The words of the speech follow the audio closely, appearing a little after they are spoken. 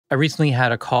I recently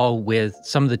had a call with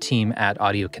some of the team at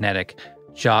Audiokinetic,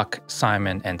 Jacques,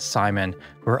 Simon, and Simon,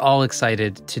 who are all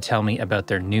excited to tell me about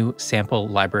their new sample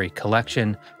library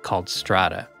collection called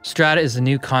Strata. Strata is a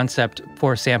new concept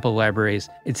for sample libraries.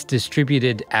 It's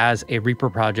distributed as a Reaper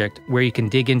project where you can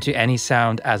dig into any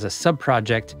sound as a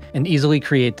subproject and easily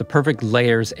create the perfect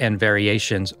layers and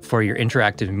variations for your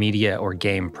interactive media or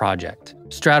game project.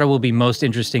 Strata will be most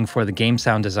interesting for the game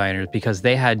sound designers because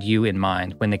they had you in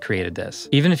mind when they created this.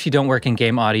 Even if you don't work in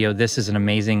game audio, this is an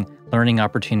amazing learning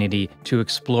opportunity to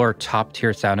explore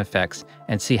top-tier sound effects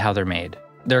and see how they're made.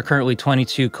 There are currently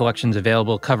 22 collections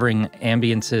available covering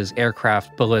ambiances,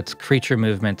 aircraft, bullets, creature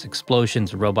movements,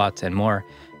 explosions, robots, and more.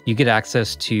 You get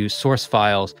access to source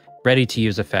files,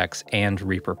 ready-to-use effects, and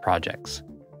Reaper projects.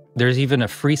 There's even a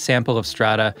free sample of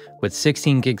Strata with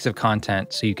 16 gigs of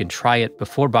content, so you can try it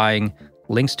before buying.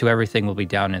 Links to everything will be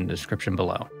down in the description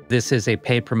below. This is a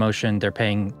paid promotion. They're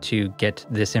paying to get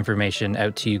this information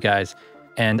out to you guys,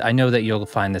 and I know that you'll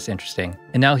find this interesting.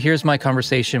 And now here's my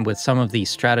conversation with some of the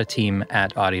Strata team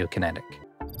at Audiokinetic.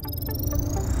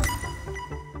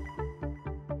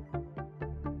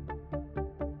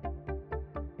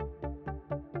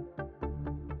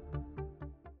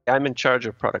 I'm in charge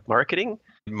of product marketing.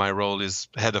 My role is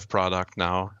head of product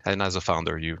now, and as a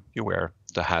founder, you wear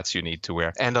the hats you need to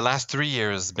wear. And the last 3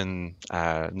 years has been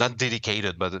not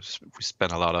dedicated, but we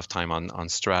spent a lot of time on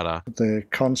Strata. The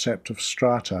concept of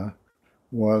Strata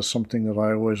was something that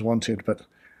I always wanted, but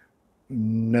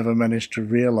never managed to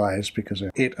realize because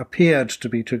it appeared to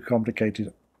be too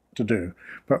complicated to do.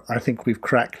 But I think we've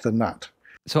cracked the nut.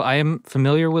 So I am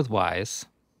familiar with Wise.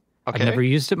 Okay. I've never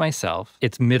used it myself.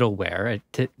 It's middleware.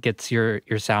 It gets your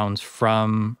sounds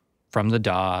from the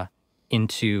DAW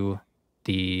into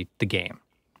the game,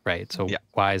 right? So yeah.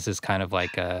 Wise is kind of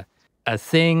like a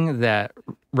thing that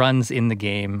runs in the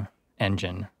game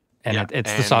engine, and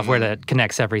it's the software that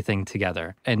connects everything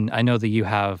together. And I know that you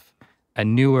have a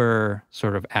newer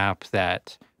sort of app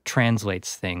that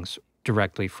translates things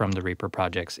directly from the Reaper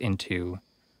projects into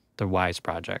the Wise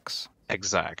projects.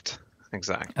 Exact.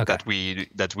 Okay.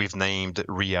 That we've named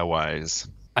RiaWise.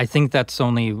 I think that's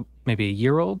only maybe a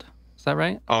year old. Is that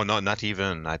right? Oh no, not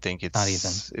even. I think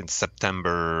it's in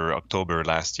September, October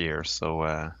last year.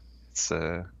 So it's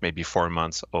maybe 4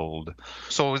 months old.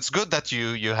 So it's good that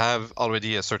you have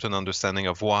already a certain understanding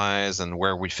of Wise and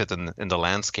where we fit in the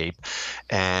landscape,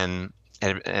 and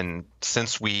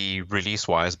since we released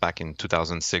Wise back in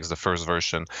 2006, the first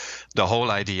version, the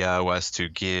whole idea was to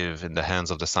give in the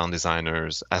hands of the sound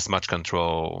designers as much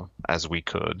control as we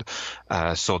could,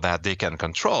 so that they can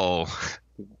control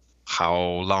how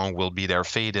long will be their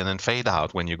fade in and fade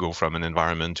out when you go from an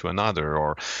environment to another,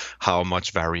 or how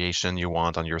much variation you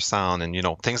want on your sound, and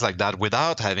things like that,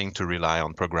 without having to rely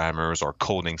on programmers or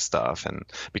coding stuff. And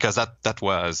because that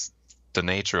was the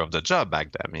nature of the job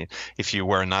back then. I mean, if you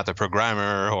were not a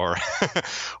programmer or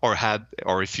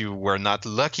if you were not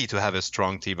lucky to have a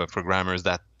strong team of programmers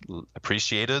that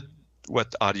appreciated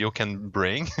what audio can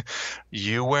bring,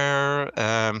 you were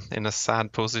in a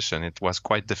sad position. It was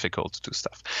quite difficult to do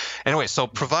stuff. Anyway, so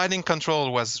providing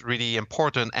control was really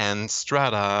important, and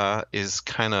Strata is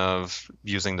kind of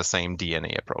using the same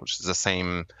DNA approach. It's the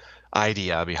same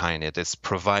idea behind it. It's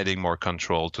providing more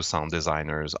control to sound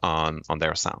designers on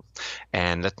their sound.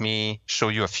 And let me show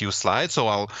you a few slides. So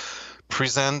I'll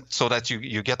present so that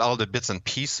you get all the bits and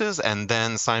pieces, and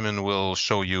then Simon will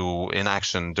show you in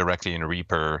action directly in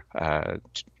Reaper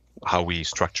how we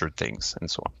structured things and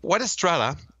so on. What is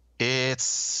Strata?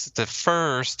 It's the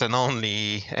first and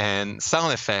only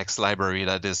sound effects library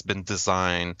that has been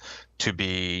designed to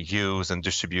be used and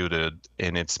distributed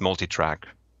in its multi-track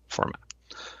format.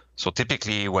 So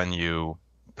typically when you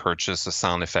purchase a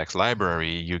sound effects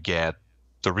library, you get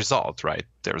the result, right?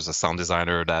 There's a sound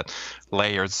designer that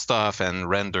layered stuff and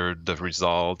rendered the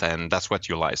result, and that's what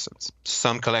you license.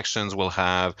 Some collections will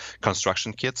have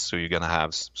construction kits, so you're going to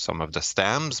have some of the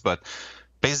stems, but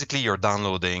basically you're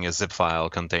downloading a zip file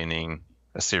containing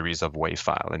a series of WAV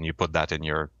file, and you put that in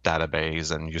your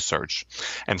database and you search.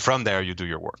 And from there, you do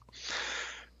your work.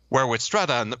 Where with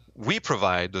Strata, we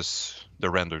provide the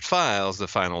rendered files, the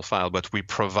final file, but we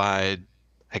provide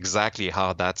exactly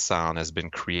how that sound has been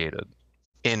created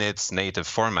in its native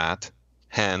format,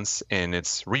 hence in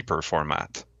its Reaper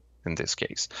format in this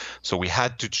case. So we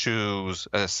had to choose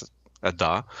a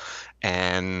DAW,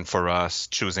 and for us,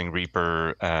 choosing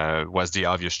Reaper was the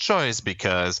obvious choice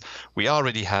because we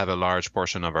already have a large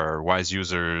portion of our Wise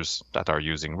users that are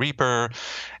using Reaper,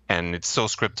 and it's so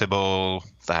scriptable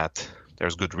that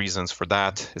there's good reasons for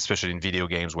that, especially in video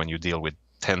games when you deal with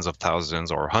tens of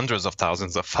thousands or hundreds of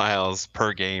thousands of files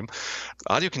per game.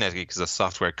 Audiokinetic is a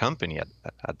software company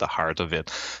at the heart of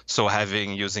it. So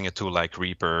using a tool like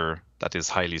Reaper that is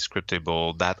highly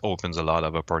scriptable, that opens a lot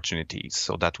of opportunities.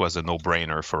 So that was a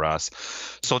no-brainer for us.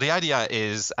 So the idea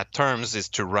is, at terms, is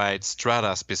to write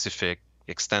Strata-specific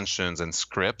extensions and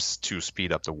scripts to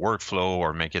speed up the workflow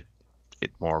or make it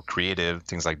more creative,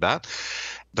 things like that.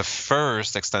 The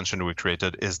first extension we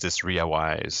created is this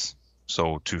RIA-Wise,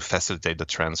 so to facilitate the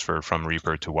transfer from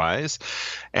Reaper to Wise.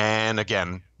 And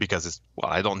again, because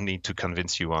I don't need to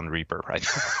convince you on Reaper, right?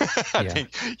 I think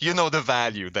you know the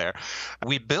value there.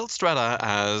 We built Strata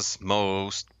as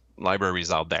most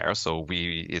libraries out there, so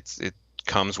it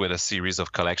comes with a series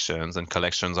of collections, and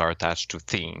collections are attached to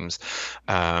themes,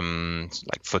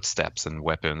 like footsteps and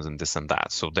weapons and this and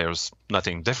that. So there's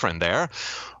nothing different there.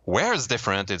 Where it's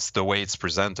different, it's the way it's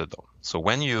presented, though. So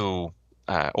when you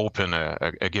open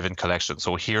a given collection,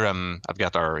 so here I've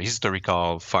got our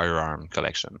historical firearm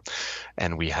collection,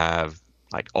 and we have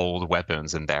like old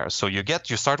weapons in there. So you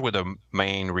start with a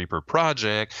main Reaper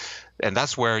project, and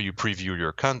that's where you preview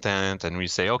your content, and we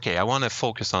say, okay, I want to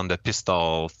focus on the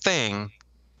pistol thing.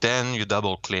 Then you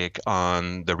double click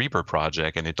on the Reaper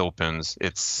project and it opens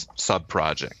its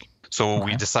sub-project. So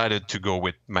we decided to go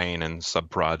with main and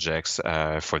sub-projects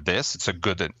for this. It's a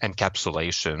good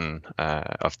encapsulation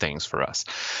of things for us.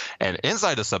 And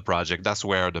inside the sub-project, that's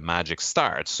where the magic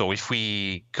starts. So if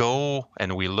we go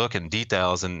and we look in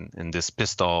details in this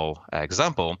pistol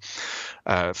example,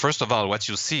 first of all, what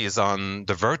you see is on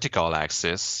the vertical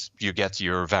axis, you get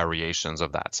your variations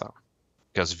of that sound.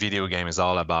 Because video game is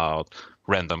all about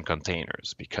random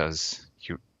containers, because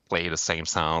you play the same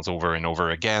sounds over and over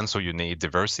again, so you need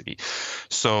diversity.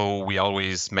 So we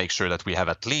always make sure that we have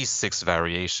at least 6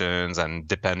 variations, and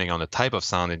depending on the type of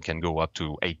sound, it can go up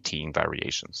to 18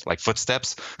 variations. Like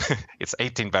footsteps, it's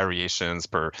 18 variations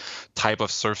per type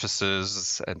of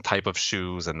surfaces and type of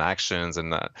shoes and actions,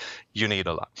 and you need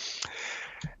a lot.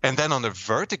 And then on the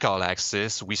vertical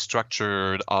axis, we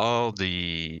structured all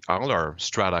our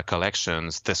Strata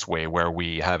collections this way, where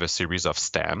we have a series of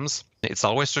stems. It's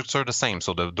always structured the same.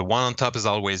 So the one on top is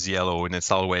always yellow, and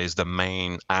it's always the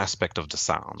main aspect of the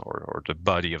sound, or the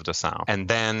body of the sound. And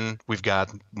then we've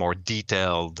got more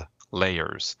detailed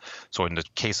layers. So in the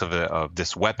case of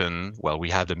this weapon, well,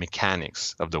 we have the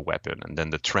mechanics of the weapon, and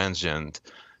then the transient,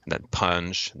 and then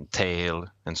punch and tail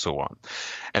and so on.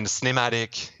 And the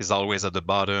cinematic is always at the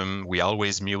bottom. We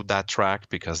always mute that track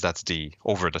because that's the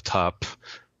over-the-top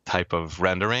type of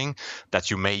rendering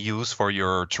that you may use for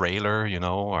your trailer,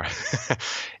 or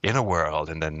in a world,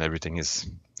 and then everything is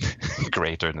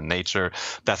greater than nature.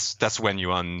 That's when you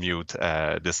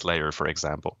unmute this layer, for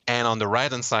example. And on the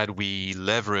right-hand side, we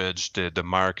leverage the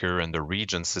marker and the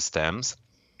region systems,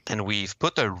 and we've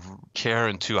put a care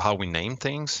into how we name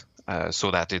things.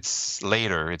 So that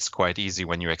it's quite easy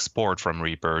when you export from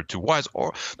Reaper to Wise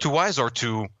or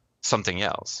to something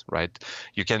else, right?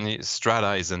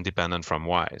 Strata is independent from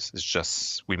Wise. It's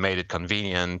just we made it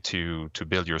convenient to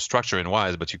build your structure in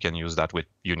Wise, but you can use that with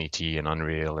Unity and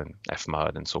Unreal and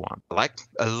FMUD and so on. Like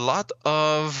a lot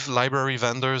of library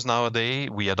vendors nowadays,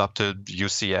 we adopted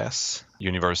UCS,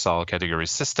 Universal Category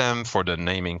System, for the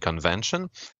naming convention.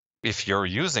 If you're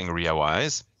using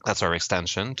RIA-Wise, that's our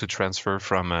extension to transfer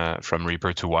from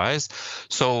Reaper to Wise.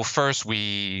 So first,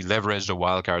 we leverage the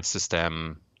wildcard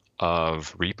system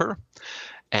of Reaper.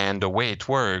 And the way it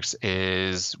works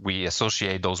is we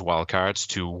associate those wildcards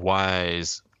to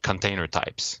Wise container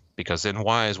types. Because in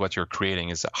Wise, what you're creating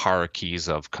is hierarchies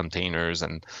of containers,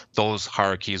 and those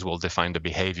hierarchies will define the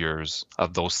behaviors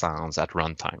of those sounds at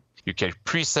runtime. You get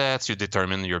presets, you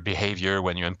determine your behavior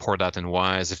when you import that in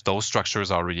Wise. If those structures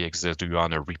already exist, do you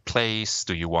want to replace?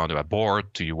 Do you want to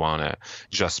abort? Do you want to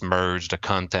just merge the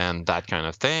content? That kind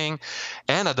of thing.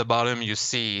 And at the bottom, you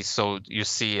see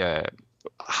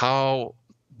how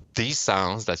these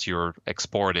sounds that you're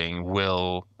exporting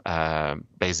will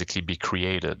basically be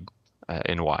created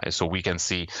in Wise. So we can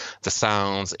see the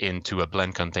sounds into a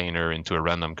blend container, into a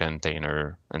random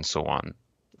container, and so on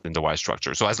in the Wise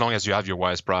structure. So as long as you have your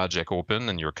Wise project open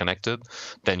and you're connected,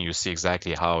 then you see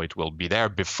exactly how it will be there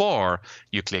before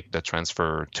you click the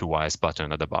transfer to Wise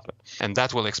button at the bottom. And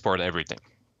that will export everything.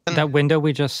 That window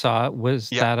we just saw, was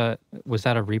that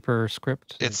a Reaper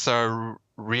script? It's a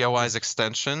RIA-Wise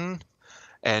extension,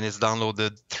 and it's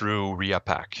downloaded through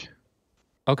RIA-Pack.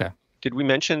 Okay. Did we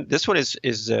mention this one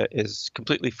is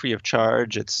completely free of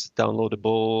charge? It's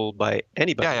downloadable by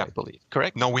anybody, I believe.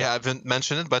 Correct? No, we haven't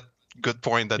mentioned it, but good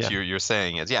point that you're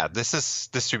saying it. Yeah, this is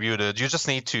distributed. You just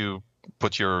need to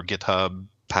put your GitHub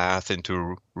path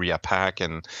into RIA-Pack,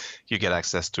 and you get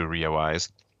access to RIA-Wise.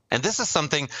 And this is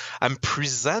something I'm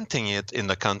presenting it in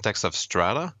the context of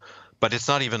Strata, but it's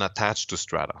not even attached to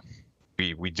Strata.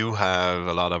 We do have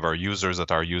a lot of our users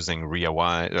that are using Reaper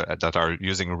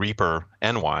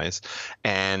and Wise,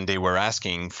 and they were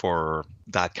asking for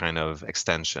that kind of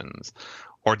extensions,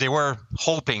 or they were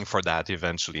hoping for that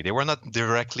eventually. They were not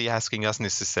directly asking us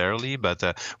necessarily, but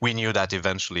we knew that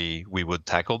eventually we would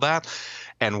tackle that.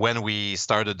 And when we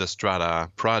started the Strata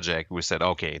project, we said,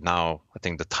 okay, now I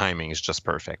think the timing is just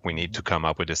perfect. We need to come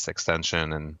up with this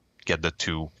extension and get the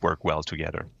two work well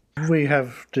together. We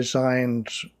have designed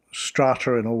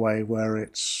Strata in a way where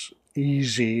it's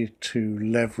easy to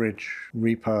leverage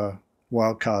Reaper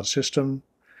wildcard system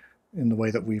in the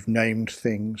way that we've named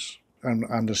things and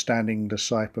understanding the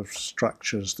type of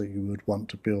structures that you would want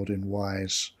to build in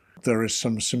Wise. There is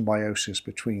some symbiosis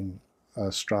between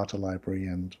a Strata library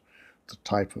and the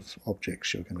type of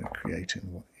objects you're going to create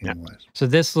in Wise. So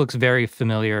this looks very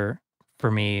familiar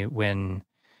for me when,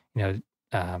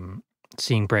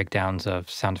 seeing breakdowns of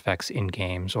sound effects in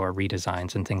games or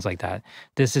redesigns and things like that.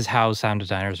 This is how sound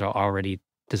designers are already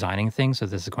designing things, so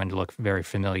this is going to look very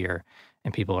familiar,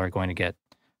 and people are going to get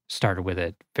started with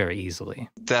it very easily.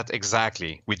 That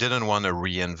exactly. We didn't want to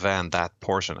reinvent that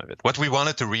portion of it. What we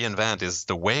wanted to reinvent is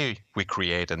the way we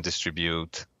create and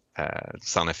distribute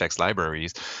sound effects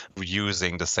libraries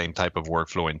using the same type of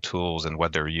workflow and tools and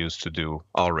what they're used to do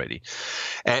already.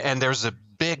 And there's a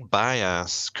big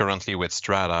bias currently with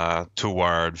Strata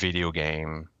toward video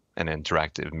game and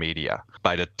interactive media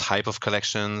by the type of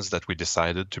collections that we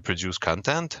decided to produce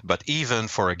content. But even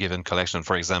for a given collection,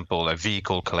 for example, a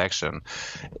vehicle collection,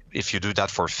 if you do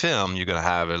that for film, you're going to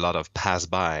have a lot of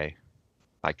pass-by,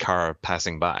 like car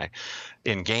passing by.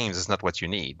 In games, it's not what you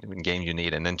need. In game, you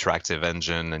need an interactive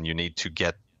engine, and you need to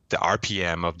get the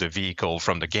RPM of the vehicle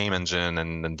from the game engine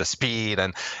and the speed,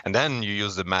 and then you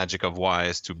use the magic of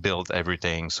Wise to build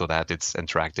everything so that it's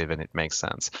interactive and it makes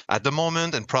sense. At the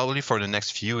moment, and probably for the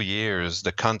next few years,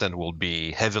 the content will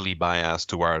be heavily biased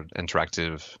toward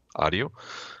interactive audio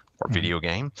or video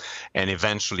game, and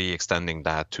eventually extending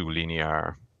that to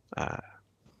linear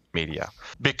media,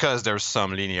 because there's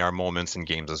some linear moments in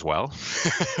games as well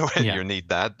when you need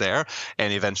that there,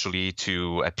 and eventually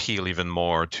to appeal even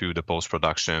more to the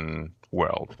post-production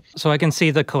world. So I can see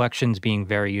the collections being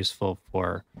very useful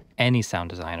for any sound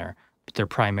designer, but they're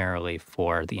primarily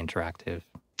for the interactive.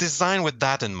 Design with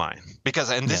that in mind, because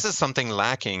this is something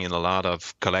lacking in a lot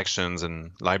of collections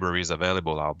and libraries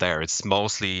available out there. It's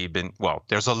mostly been,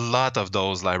 there's a lot of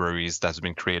those libraries that's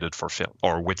been created for film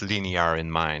or with linear in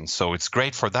mind. So it's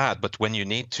great for that. But when you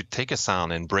need to take a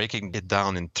sound and breaking it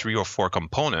down in 3 or 4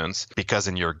 components, because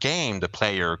in your game, the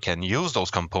player can use those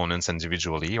components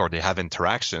individually, or they have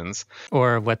interactions.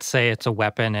 Or let's say it's a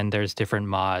weapon and there's different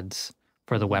mods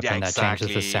for the weapon that changes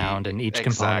the sound, and each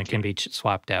component can be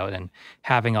swapped out, and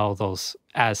having all those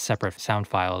as separate sound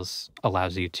files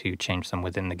allows you to change them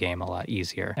within the game a lot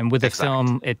easier. And with the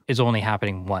film, it is only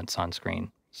happening once on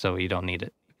screen, so you don't need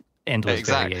endless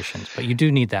variations, but you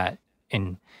do need that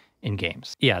in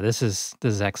games. Yeah, this is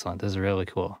excellent. This is really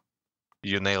cool.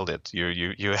 You nailed it.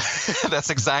 You that's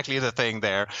exactly the thing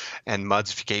there. And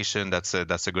modification, that's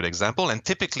a good example. And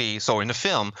typically, so in a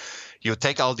film, you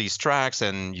take all these tracks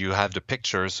and you have the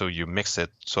picture, so you mix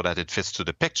it so that it fits to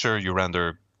the picture, you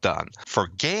render, done. For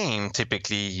game,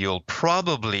 typically you'll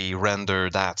probably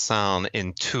render that sound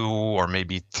in 2 or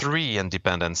maybe 3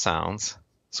 independent sounds.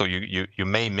 So you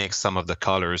may mix some of the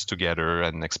colors together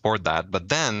and export that, but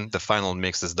then the final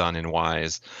mix is done in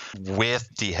Wise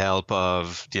with the help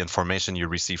of the information you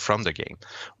receive from the game.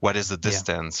 What is the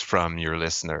distance from your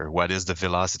listener? What is the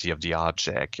velocity of the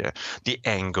object? The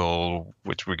angle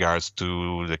with regards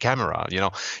to the camera?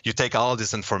 You take all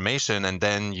this information and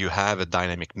then you have a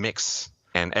dynamic mix.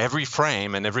 And every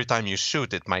frame and every time you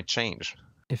shoot, it might change.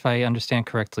 If I understand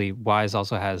correctly, Wise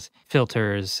also has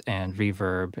filters and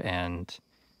reverb and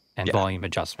volume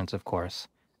adjustments, of course.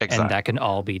 Exactly. And that can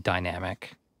all be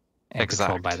dynamic and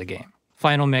controlled by the game.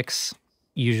 Final mix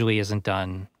usually isn't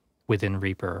done within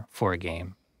Reaper for a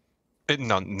game.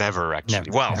 No, never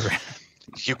actually. Never.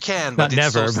 You can, but but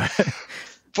never.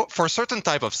 For a certain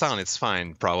type of sound, it's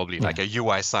fine, probably. Like a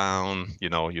UI sound, you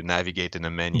navigate in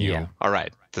a menu. Yeah. All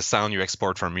right, the sound you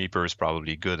export from Reaper is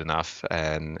probably good enough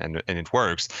and it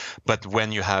works. But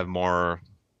when you have more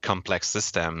complex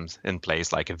systems in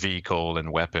place, like a vehicle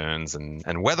and weapons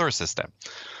and weather system.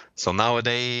 So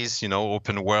nowadays,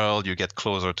 open world, you get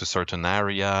closer to certain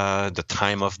area, the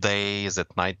time of day is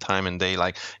at nighttime and day,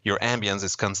 like your ambience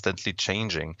is constantly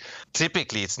changing.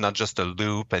 Typically, it's not just a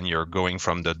loop and you're going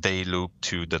from the day loop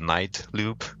to the night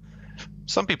loop.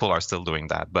 Some people are still doing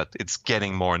that, but it's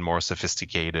getting more and more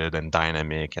sophisticated and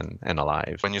dynamic and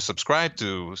alive. When you subscribe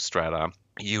to Strata,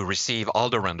 you receive all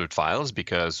the rendered files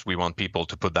because we want people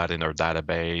to put that in our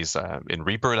database, in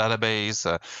Reaper database,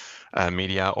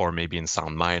 media, or maybe in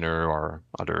SoundMiner or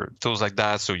other tools like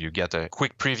that. So you get a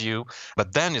quick preview,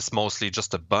 but then it's mostly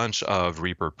just a bunch of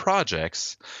Reaper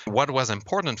projects. What was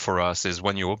important for us is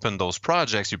when you open those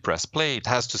projects, you press play, it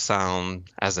has to sound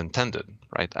as intended,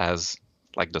 right? As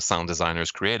like the sound designers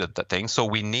created that thing. So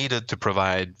we needed to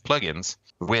provide plugins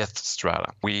with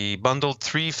Strata. We bundled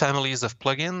 3 families of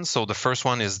plugins. So the first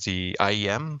one is the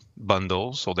IEM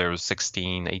bundle. So there's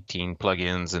 16, 18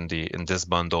 plugins in this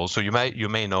bundle. So you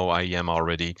may know IEM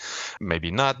already,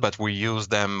 maybe not, but we use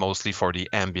them mostly for the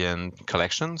ambient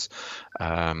collections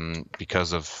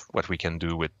because of what we can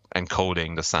do with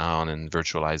encoding the sound and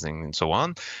virtualizing and so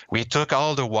on. We took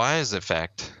all the Wise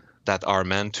effect that are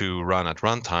meant to run at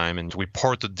runtime, and we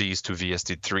ported these to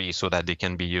VST3 so that they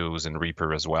can be used in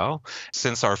Reaper as well.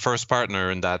 Since our first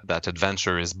partner in that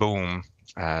adventure is Boom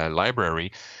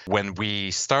Library, when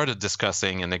we started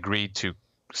discussing and agreed to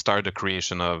start the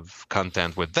creation of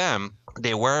content with them,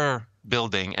 they were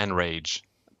building Enrage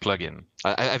plugin.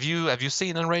 Have you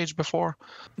seen Enrage before?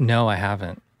 No, I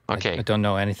haven't. Okay. I don't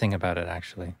know anything about it,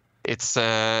 actually. It's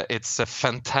a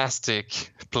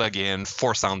fantastic plugin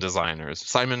for sound designers.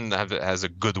 Simon has a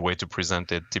good way to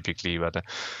present it typically, but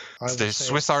it's the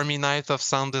Swiss Army knife of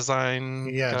sound design.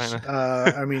 Yes,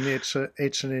 I mean it's an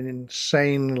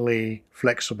insanely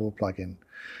flexible plugin.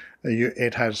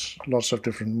 It has lots of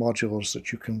different modules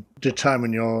that you can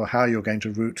determine how you're going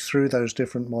to route through those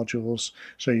different modules.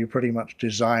 So you're pretty much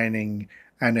designing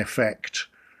an effect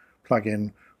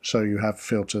plugin. So you have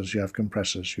filters, you have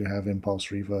compressors, you have impulse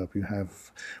reverb, you have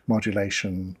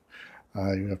modulation,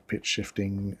 you have pitch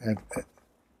shifting,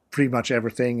 pretty much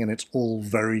everything, and it's all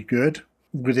very good.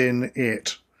 Within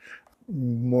it,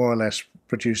 more or less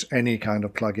produce any kind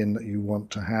of plugin that you want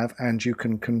to have, and you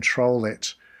can control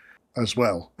it as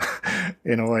well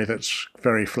in a way that's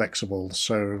very flexible.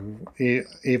 So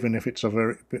even if it's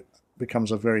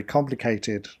becomes a very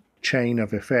complicated chain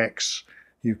of effects,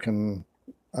 you can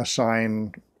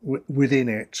assign within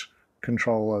it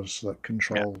controllers that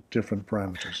control different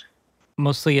parameters.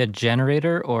 Mostly a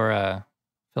generator or a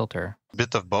filter?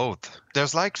 Bit of both.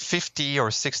 There's like 50 or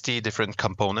 60 different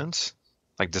components,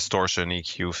 like distortion,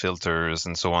 EQ, filters,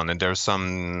 and so on. And there's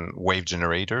some wave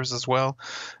generators as well.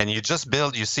 And you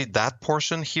see that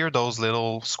portion here, those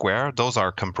little square, those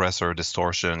are compressor,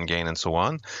 distortion, gain, and so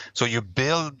on. So you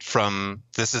build from,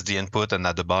 this is the input, and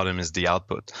at the bottom is the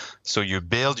output. So you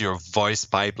build your voice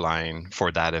pipeline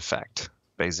for that effect.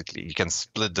 Basically, you can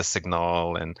split the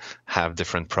signal and have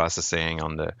different processing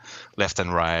on the left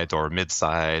and right or mid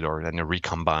side, or then you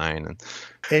recombine.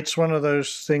 It's one of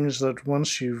those things that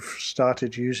once you've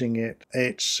started using it,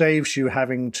 it saves you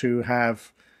having to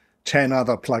have 10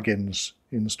 other plugins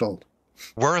installed.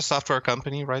 We're a software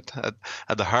company, right?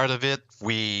 At the heart of it,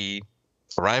 we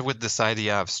arrived with this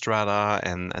idea of Strata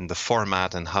and the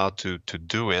format and how to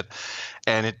do it.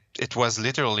 And it was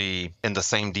literally in the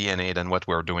same DNA than what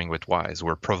we're doing with Wise.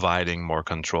 We're providing more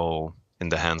control in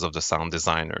the hands of the sound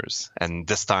designers. And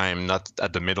this time, not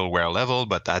at the middleware level,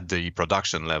 but at the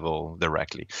production level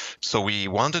directly. So we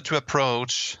wanted to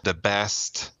approach the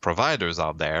best providers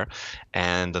out there.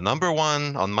 And the number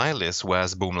one on my list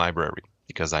was Boom Library,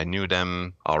 because I knew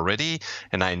them already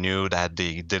and I knew that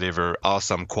they deliver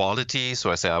awesome quality.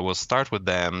 So I said, I will start with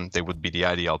them. They would be the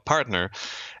ideal partner.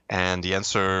 And the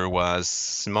answer was,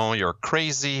 Simon, you're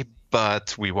crazy,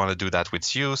 but we want to do that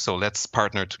with you. So let's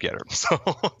partner together.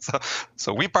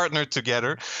 So we partnered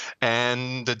together,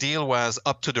 and the deal was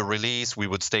up to the release, we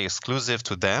would stay exclusive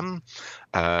to them.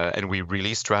 And we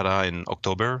released Strata in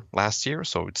October last year.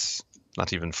 So it's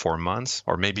not even 4 months,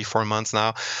 or maybe 4 months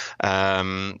now,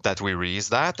 that we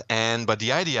released that. But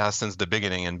the idea since the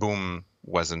beginning, and Boom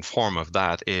was informed of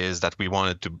that, is that we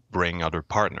wanted to bring other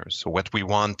partners. So what we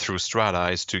want through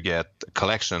Strata is to get a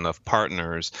collection of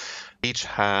partners, each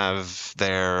have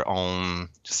their own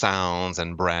sounds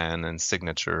and brand and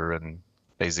signature, and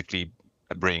basically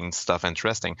bring stuff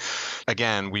interesting.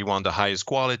 Again, we want the highest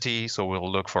quality, so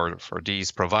we'll look for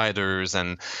these providers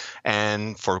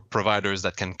and for providers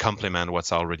that can complement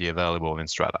what's already available in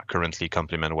Strata, currently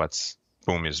complement what's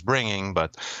Boom is bringing,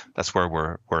 but that's where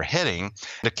we're heading.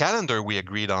 The calendar we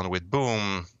agreed on with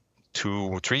Boom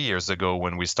 2-3 years ago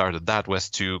when we started that was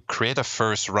to create a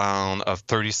first round of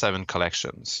 37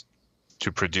 collections.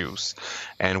 to produce.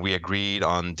 And we agreed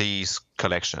on these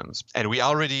collections. And we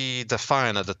already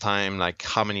defined at the time like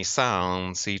how many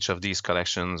sounds each of these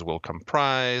collections will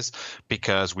comprise,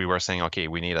 because we were saying, okay,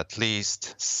 we need at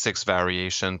least 6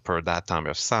 variation per that type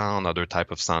of sound. Other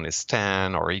type of sound is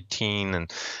 10 or 18.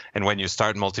 And when you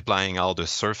start multiplying all the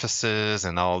surfaces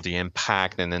and all the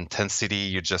impact and intensity,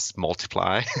 you just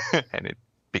multiply and it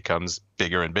becomes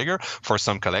bigger and bigger for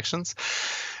some collections.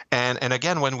 And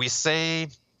again, when we say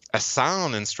a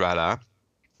sound in Strata,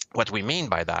 what we mean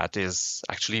by that is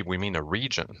actually we mean a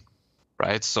region,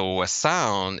 right? So a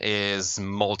sound is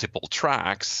multiple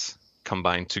tracks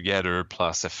combined together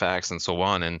plus effects and so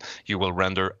on, and you will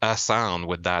render a sound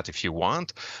with that if you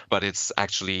want, but it's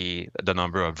actually the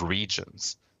number of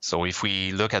regions. So if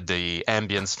we look at the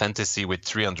ambience fantasy with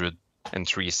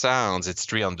 303 sounds, it's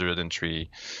 303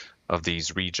 of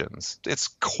these regions. It's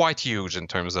quite huge in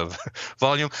terms of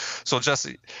volume. So just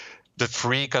the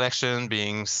free collection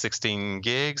being 16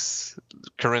 gigs.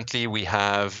 Currently, we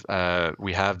have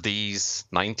these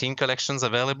 19 collections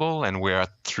available, and we're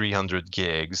at 300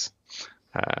 gigs.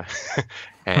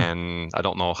 And I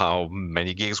don't know how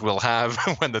many gigs we'll have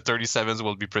when the 37s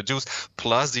will be produced,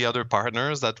 plus the other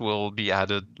partners that will be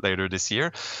added later this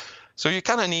year. So you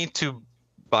kind of need to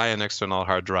buy an external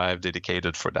hard drive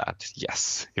dedicated for that.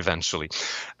 Yes, eventually.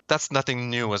 That's nothing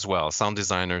new as well. Sound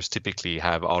designers typically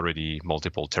have already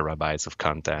multiple terabytes of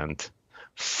content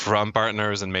from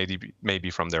partners and maybe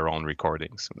from their own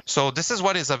recordings. So this is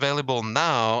what is available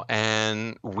now,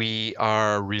 and we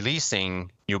are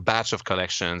releasing new batch of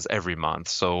collections every month.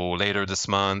 So later this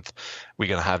month, we're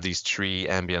going to have these 3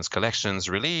 ambience collections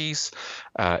release.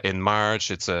 In March,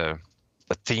 the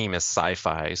theme is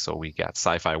sci-fi, so we got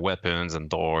sci-fi weapons and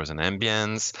doors and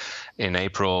ambience. In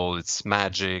April, it's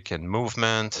magic and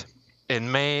movement.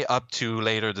 In May up to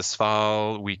later this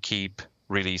fall, we keep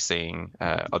releasing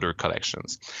other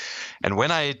collections. And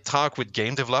when I talk with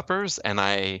game developers and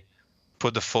I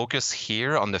put the focus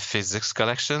here on the physics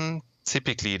collection,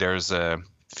 typically there's a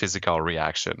physical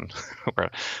reaction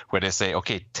where they say,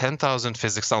 okay, 10,000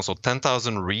 physics sounds, so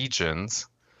 10,000 regions,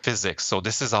 physics. So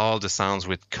this is all the sounds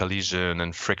with collision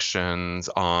and frictions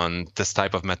on this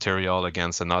type of material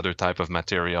against another type of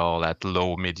material at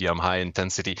low, medium, high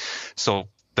intensity. So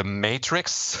the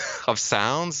matrix of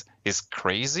sounds is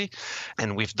crazy,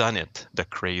 and we've done it, the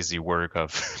crazy work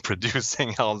of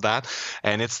producing all that.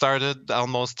 And it started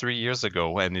almost 3 years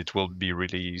ago, and it will be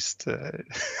released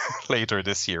later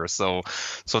this year. So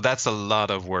that's a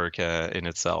lot of work in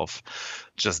itself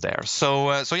just there. So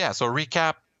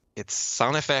recap. It's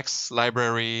sound effects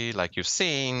library like you've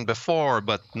seen before,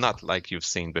 but not like you've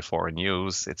seen before in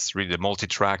use. It's really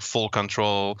multi-track, full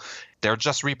control. They're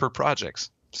just Reaper projects,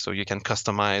 so you can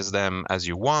customize them as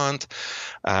you want.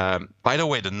 By the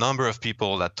way, the number of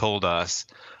people that told us,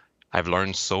 I've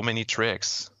learned so many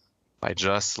tricks by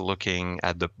just looking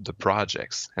at the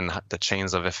projects and the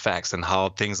chains of effects and how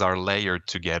things are layered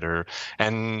together.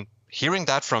 And hearing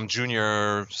that from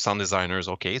junior sound designers,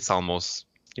 okay, it's almost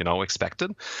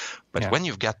expected. But when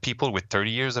you've got people with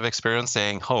 30 years of experience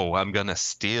saying, oh, I'm going to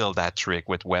steal that trick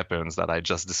with weapons that I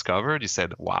just discovered, you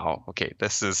said, wow, okay,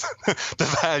 this is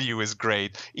the value is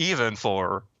great, even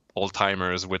for old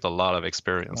timers with a lot of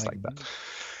experience like that.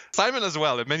 Simon as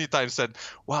well, many times said,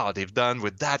 wow, they've done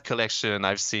with that collection.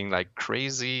 I've seen like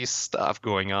crazy stuff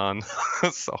going on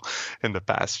so in the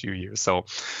past few years. So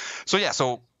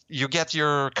you get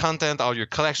your content, all your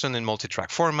collection in multi-track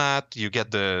format. You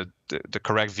get the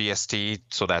correct VST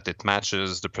so that it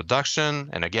matches the production.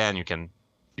 And again, you can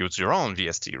use your own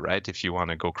VST, right? If you want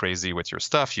to go crazy with your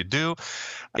stuff, you do.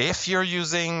 If you're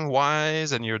using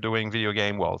Wise and you're doing video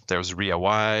game, well, there's RIA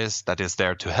Wise that is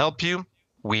there to help you.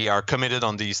 We are committed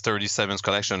on these 37s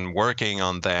collection, working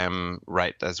on them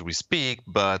right as we speak,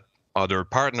 but other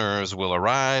partners will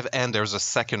arrive, and there's a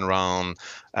second round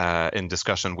in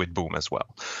discussion with Boom as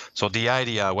well. So the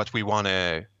idea, what we want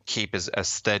to keep is a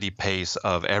steady pace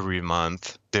of every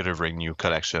month delivering new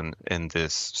collection in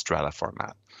this Strata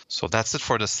format. So that's it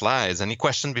for the slides. Any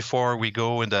question before we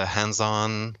go into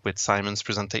hands-on with Simon's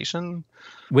presentation?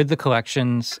 With the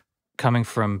collections coming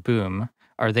from Boom,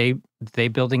 are they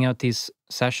building out these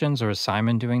sessions, or is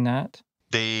Simon doing that?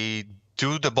 They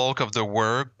do the bulk of the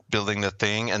work, building the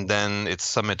thing, and then it's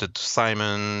submitted to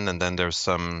Simon, and then there's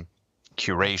some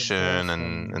curation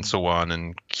and so on,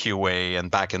 and QA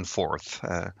and back and forth.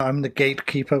 I'm the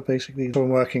gatekeeper, basically. So I'm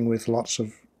working with lots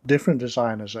of different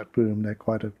designers at Boom. They're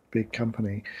quite a big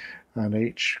company, and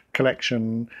each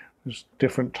collection has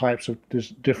different types of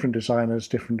different designers,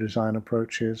 different design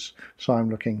approaches. So I'm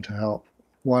looking to help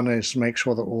One is make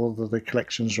sure that all of the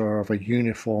collections are of a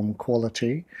uniform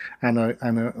quality, and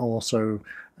also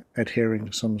adhering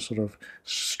to some sort of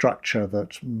structure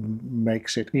that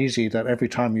makes it easy that every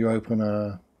time you open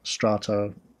a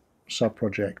Strata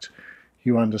subproject,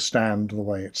 you understand the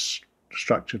way it's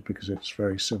structured because it's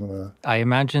very similar. I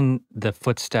imagine the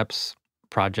Footsteps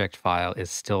project file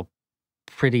is still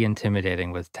pretty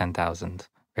intimidating with 10,000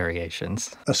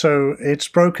 variations. So it's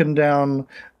broken down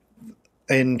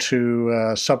into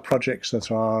subprojects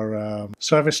that are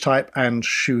service type and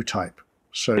shoe type.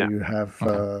 So you have,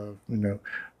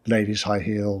 ladies' high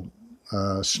heel,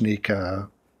 sneaker,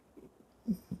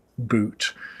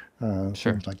 boot,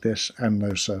 things like this, and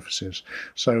those surfaces.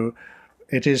 So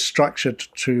it is structured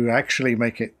to actually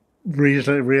make it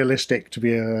realistic to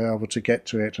be able to get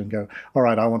to it and go, all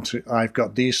right, I've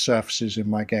got these surfaces in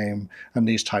my game and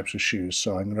these types of shoes,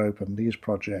 so I'm going to open these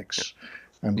projects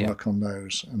and work on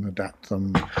those and adapt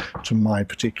them to my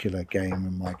particular game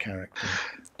and my character.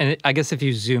 And I guess if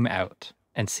you zoom out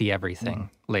and see everything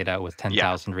laid out with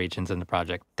 10,000 regions in the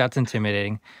project, that's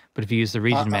intimidating. But if you use the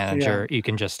region manager, you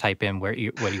can just type in what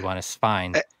you want to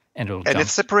find, and it'll jump.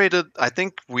 It's separated. I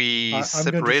think we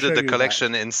separated the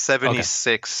collection in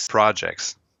 76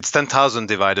 projects. It's 10,000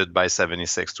 divided by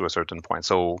 76 to a certain point.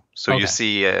 So you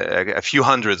see a few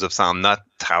hundreds of sounds, not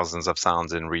thousands of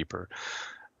sounds in Reaper.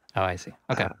 Oh, I see.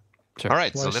 Okay. Sure. All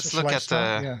right, so let's look at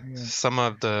some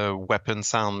of the weapon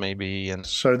sound maybe. And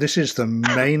so this is the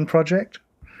main project.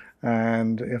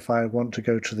 And if I want to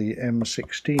go to the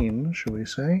M16, shall we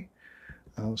say,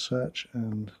 I'll search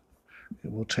and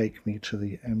it will take me to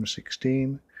the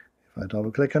M16. If I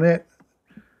double click on it,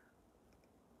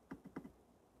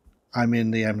 I'm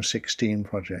in the M16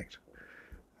 project.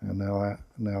 And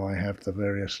now I have the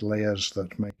various layers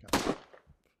that make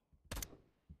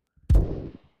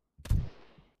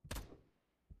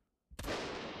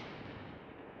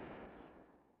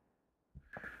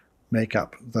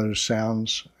up those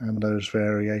sounds and those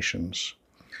variations.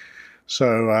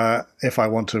 So if I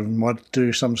want to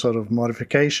do some sort of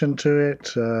modification to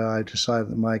it, I decide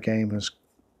that my game is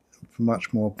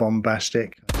much more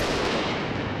bombastic,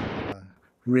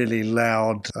 really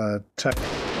loud, a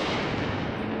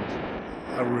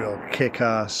real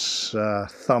kick-ass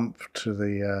thump to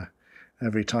the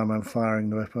every time I'm firing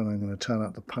the weapon. I'm going to turn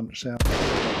up the punch sound.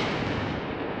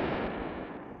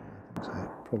 I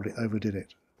probably overdid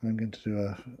it. I'm going to do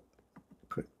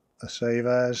a save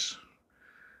as,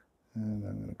 and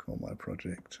I'm going to call my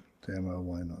project demo.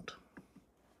 Why not?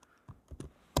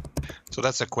 So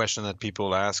that's a question that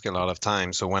people ask a lot of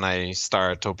times. So when I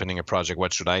start opening a project,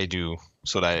 what should I do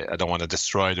so that I don't want to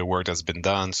destroy the work that's been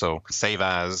done? So save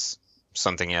as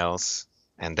something else,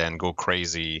 and then go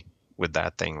crazy with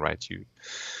that thing, right?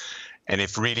 And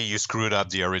if really you screwed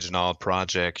up the original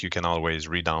project, you can always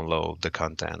re-download the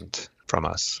content from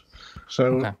us.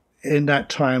 So in that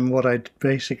time, what I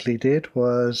basically did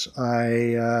was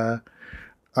I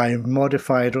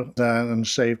modified that and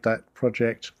saved that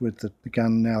project with the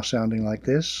gun now sounding like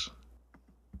this.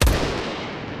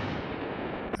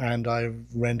 And I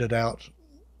rendered out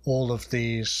all of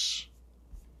these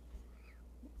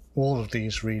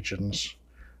regions.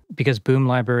 Because Boom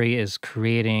Library is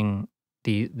creating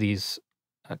these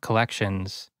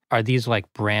collections, are these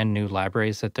like brand new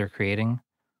libraries that they're creating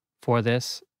for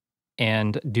this?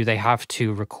 And do they have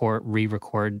to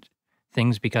re-record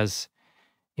things? Because,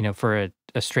 for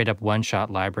a straight up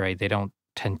one-shot library, they don't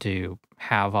tend to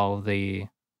have all of the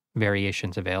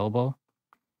variations available.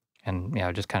 And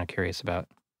just kind of curious about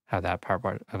how that part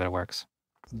of it works.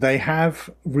 They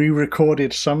have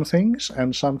re-recorded some things,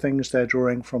 and some things they're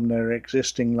drawing from their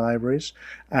existing libraries.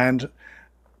 And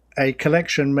a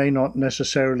collection may not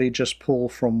necessarily just pull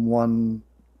from one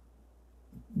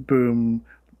Boom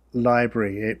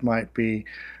library. It might be,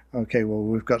 okay, well,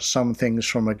 we've got some things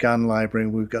from a gun library,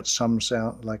 we've got some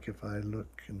sound, like if I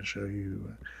look and show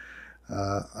you,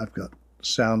 I've got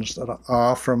sounds that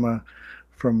are from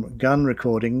gun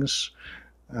recordings.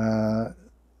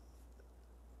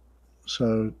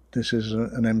 So this is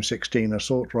an M16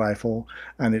 assault rifle,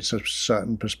 and it's a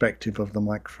certain perspective of the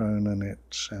microphone, and it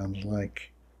sounds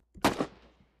like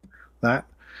that.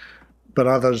 But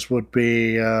others would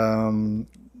be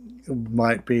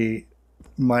might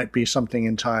be something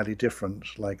entirely different,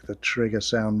 like the trigger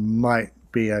sound might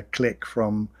be a click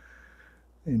from,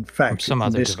 in fact, some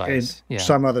other device.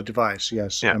 Some other device,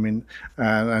 yes. I mean,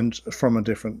 and from a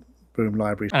different Boom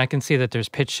library. And I can see that there's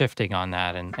pitch shifting on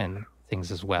that and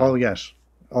things as well. Oh yes.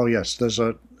 There's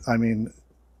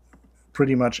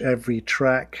pretty much every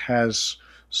track has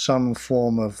some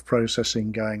form of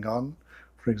processing going on.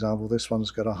 For example, this one's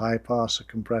got a high pass, a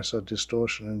compressor,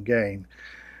 distortion, and gain.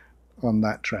 on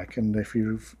that track. And if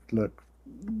you look,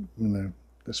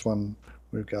 this one,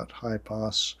 we've got high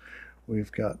pass,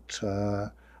 we've got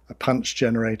a punch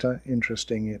generator.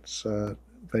 Interesting, it's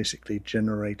basically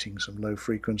generating some low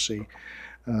frequency,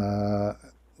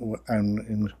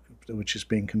 which is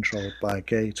being controlled by a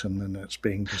gate, and then it's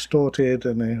being distorted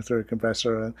and then through a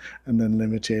compressor, and then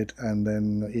limited, and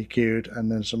then EQ'd, and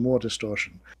then some more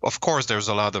distortion. Of course, there's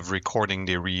a lot of recording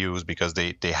they reuse because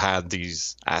they had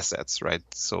these assets, right?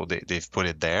 So they've put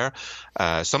it there.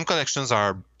 Some collections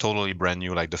are totally brand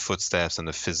new, like the footsteps and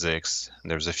the physics.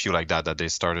 And there's a few like that they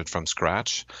started from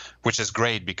scratch, which is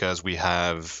great because we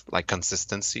have like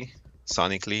consistency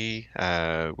sonically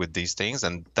with these things,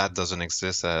 and that doesn't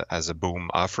exist as a boom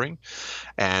offering.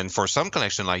 And for some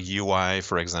collection like UI,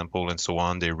 for example, and so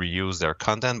on, they reuse their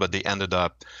content, but they ended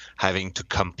up having to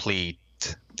complete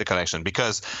the collection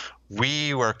because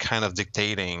we were kind of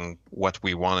dictating what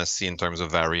we want to see in terms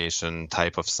of variation,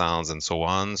 type of sounds, and so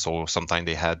on. So sometimes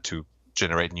they had to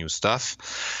generate new stuff.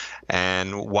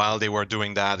 And while they were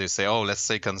doing that, they say, oh, let's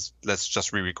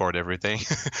just re-record everything.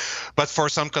 But for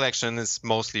some collection, it's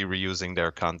mostly reusing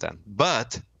their content.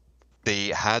 But they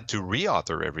had to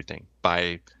re-author everything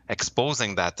by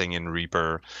exposing that thing in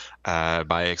Reaper,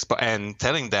 and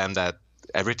telling them that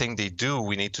everything they do,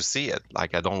 we need to see it.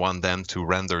 Like, I don't want them to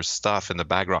render stuff in the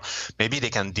background. Maybe they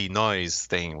can denoise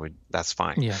thing, that's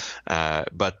fine. Yeah.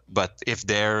 But if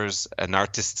there's an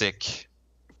artistic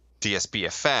DSP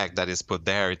effect that is put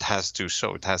there, it has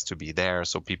to be there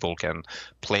so people can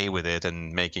play with it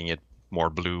and making it more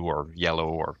blue or yellow,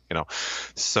 or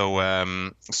so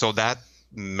that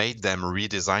made them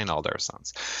redesign all their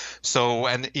sounds. So,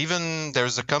 and even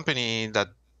there's a company that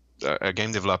a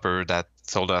game developer that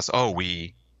told us, oh,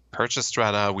 we purchased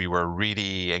Strata, we were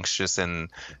really anxious in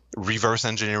reverse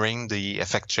engineering the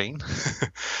effect chain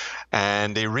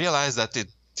and they realized that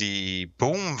the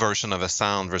boom version of a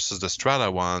sound versus the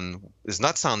Strata one is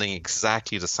not sounding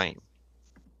exactly the same.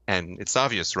 And it's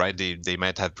obvious, right? They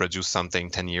might have produced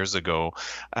something 10 years ago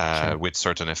Sure. with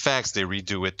certain effects. They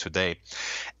redo it today.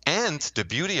 And the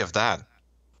beauty of that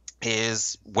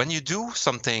is when you do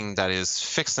something that is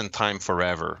fixed in time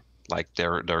forever, like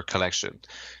their collection,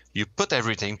 you put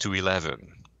everything to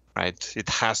 11, right? It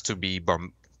has to be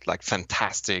like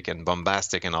fantastic and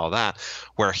bombastic and all that.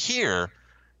 Where here,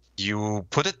 you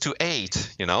put it to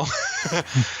 8,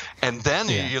 and then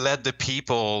you let the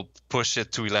people push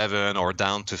it to 11 or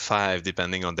down to 5,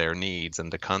 depending on their needs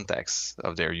and the context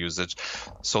of their usage.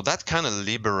 So that kind of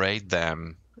liberate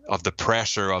them of the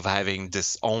pressure of having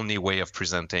this only way of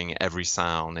presenting every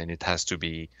sound, and it has to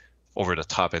be over the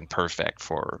top and perfect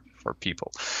for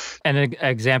people. And an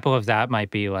example of that might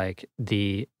be like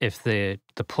if the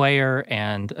player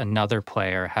and another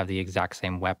player have the exact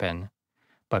same weapon,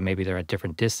 but maybe they're at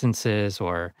different distances,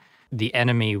 or the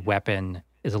enemy weapon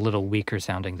is a little weaker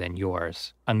sounding than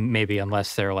yours, and maybe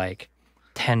unless they're like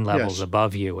 10 levels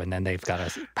above you, and then they've got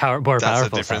a more powerful sounding. That's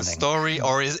a different story.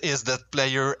 Or is that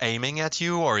player aiming at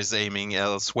you, or is aiming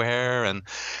elsewhere? And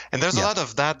there's a lot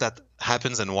of that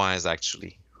happens in Wise,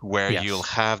 actually, where you'll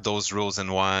have those rules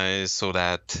in Wise so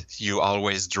that you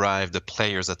always drive the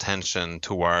player's attention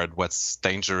toward what's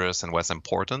dangerous and what's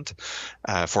important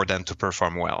for them to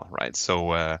perform well, right?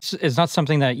 So it's not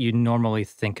something that you normally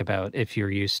think about if you're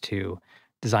used to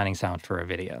designing sound for a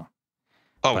video.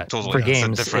 Oh, but totally. For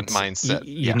games, it's a different mindset.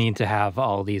 You need to have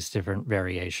all these different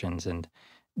variations and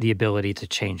the ability to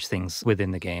change things within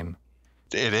the game.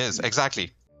 It is,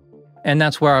 exactly. And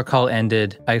that's where our call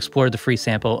ended. I explored the free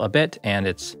sample a bit, and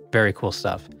it's very cool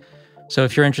stuff. So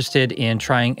if you're interested in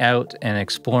trying out and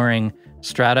exploring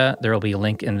Strata, there will be a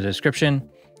link in the description,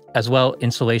 as well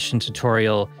installation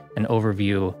tutorial and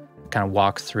overview kind of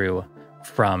walkthrough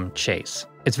from Chase.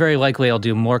 It's very likely I'll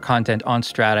do more content on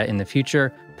Strata in the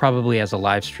future, probably as a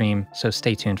live stream, so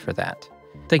stay tuned for that.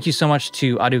 Thank you so much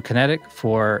to Audiokinetic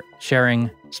for sharing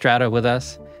Strata with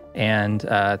us, and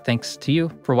thanks to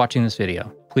you for watching this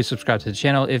video. Please subscribe to the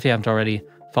channel if you haven't already.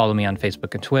 Follow me on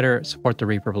Facebook and Twitter, support the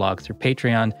Reaper blog through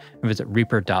Patreon, and visit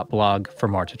reaper.blog for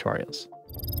more tutorials.